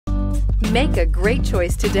Make a great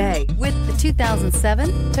choice today with the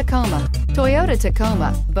 2007 Tacoma. Toyota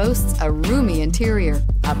Tacoma boasts a roomy interior,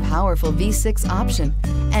 a powerful V6 option,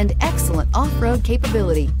 and excellent off-road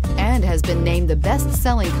capability, and has been named the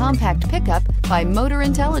best-selling compact pickup by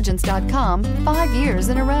MotorIntelligence.com 5 years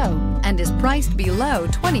in a row, and is priced below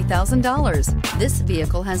 $20,000. This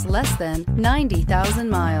vehicle has less than 90,000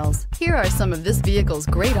 miles. Here are some of this vehicle's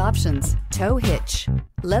great options: tow hitch,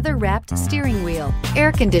 leather-wrapped steering wheel,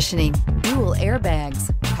 air conditioning, dual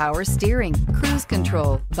airbags, power steering, cruise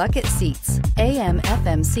control, bucket seats,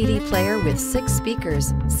 AM/FM CD player with 6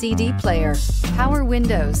 speakers, CD player, power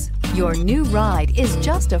windows. Your new ride is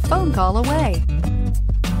just a phone call away.